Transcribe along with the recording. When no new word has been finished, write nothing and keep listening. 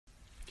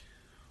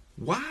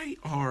Why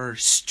are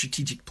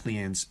strategic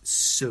plans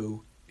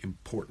so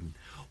important?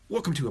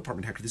 Welcome to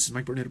Apartment Hacker. This is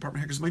Mike Burnett,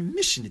 Apartment Hackers. My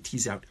mission to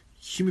tease out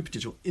human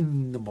potential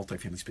in the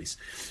multifamily space.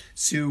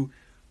 So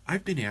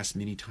I've been asked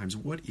many times,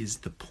 what is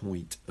the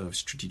point of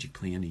strategic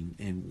planning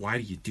and why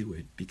do you do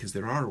it? Because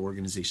there are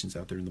organizations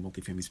out there in the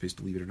multifamily space,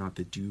 believe it or not,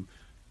 that do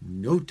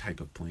no type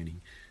of planning.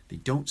 They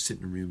don't sit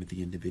in a room at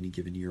the end of any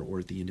given year or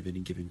at the end of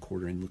any given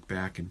quarter and look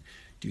back and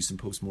do some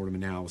post-mortem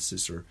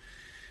analysis or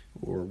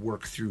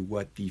work through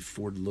what the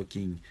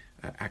forward-looking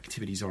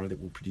activities are that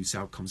will produce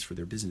outcomes for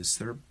their business.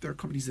 There are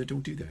companies that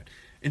don't do that,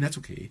 and that's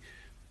okay.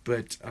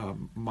 But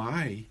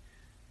my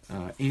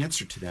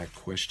answer to that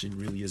question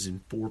really is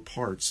in four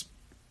parts.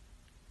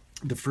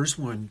 The first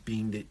one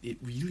being that it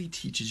really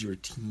teaches your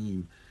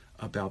team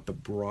about the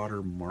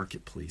broader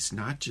marketplace,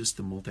 not just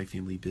the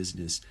multifamily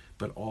business,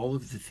 but all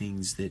of the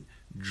things that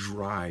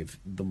drive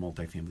the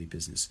multifamily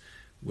business,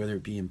 whether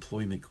it be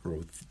employment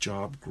growth,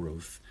 job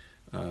growth,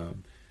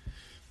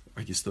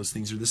 I guess those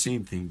things are the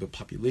same thing, but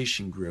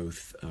population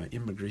growth,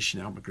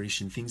 immigration,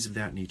 outmigration, things of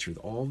that nature,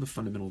 all the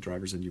fundamental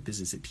drivers of your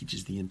business. It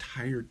teaches the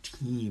entire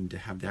team to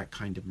have that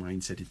kind of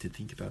mindset and to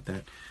think about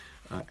that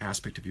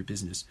aspect of your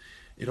business.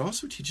 It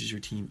also teaches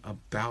your team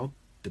about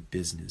the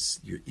business,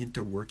 your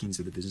interworkings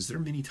of the business. There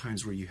are many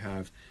times where you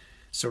have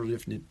several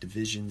different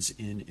divisions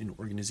in an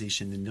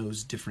organization, and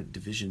those different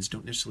divisions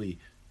don't necessarily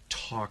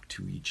talk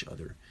to each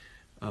other,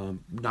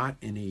 not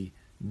in a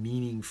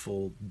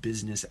meaningful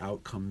business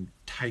outcome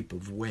type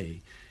of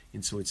way.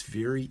 And so it's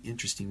very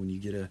interesting when you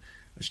get a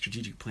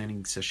strategic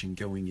planning session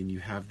going and you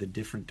have the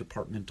different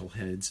departmental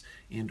heads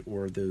and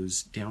or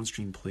those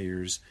downstream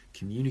players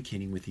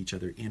communicating with each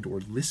other and or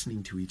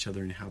listening to each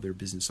other and how their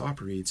business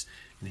operates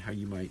and how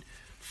you might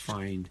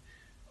find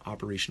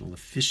operational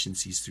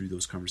efficiencies through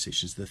those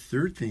conversations. The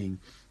third thing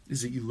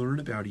is that you learn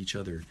about each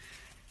other.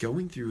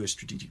 Going through a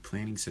strategic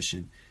planning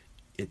session,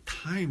 at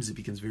times it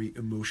becomes very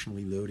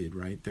emotionally loaded,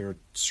 right? There are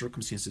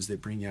circumstances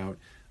that bring out,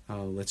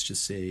 let's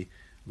just say,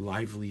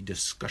 lively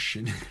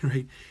discussion,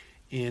 right?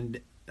 And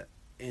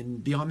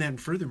beyond that,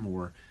 and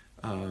furthermore,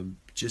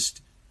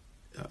 just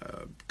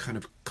kind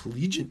of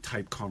collegiate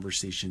type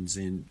conversations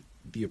and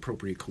the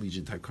appropriate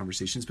collegiate type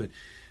conversations, but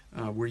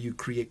where you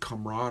create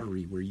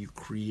camaraderie, where you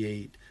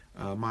create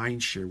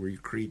mind share, where you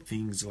create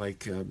things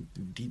like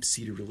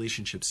deep-seated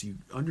relationships. You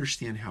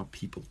understand how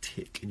people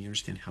tick and you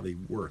understand how they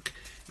work.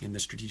 And the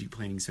strategic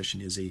planning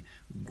session is a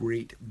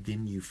great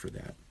venue for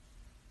that.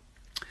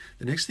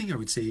 The next thing I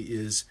would say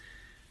is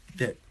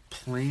that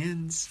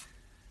plans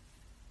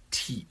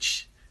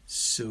teach.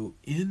 So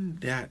in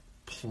that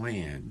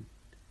plan,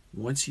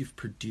 once you've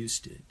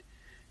produced it,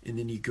 and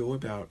then you go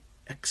about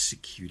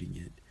executing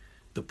it,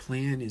 the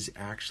plan is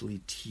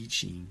actually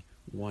teaching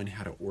one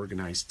how to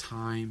organize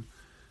time,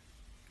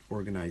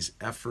 organize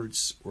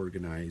efforts,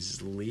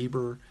 organize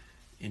labor,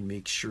 and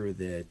make sure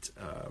that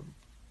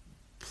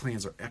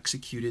plans are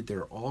executed. There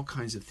are all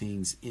kinds of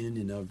things in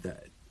and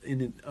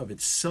of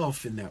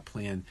itself in that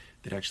plan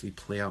that actually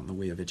play out in the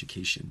way of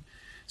education.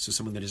 So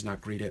someone that is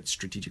not great at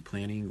strategic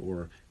planning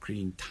or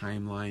creating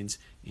timelines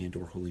and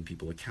or holding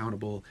people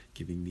accountable,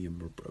 giving the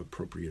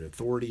appropriate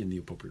authority and the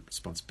appropriate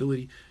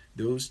responsibility,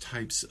 those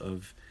types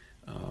of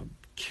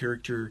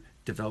character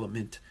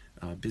development,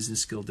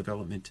 business skill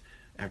development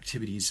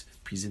activities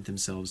present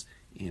themselves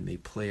and they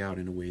play out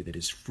in a way that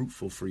is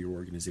fruitful for your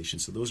organization.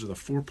 So those are the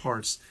four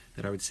parts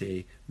that I would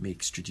say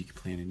make strategic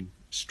planning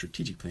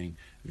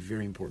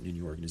very important in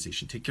your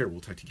organization. Take care. We'll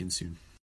talk to you again soon.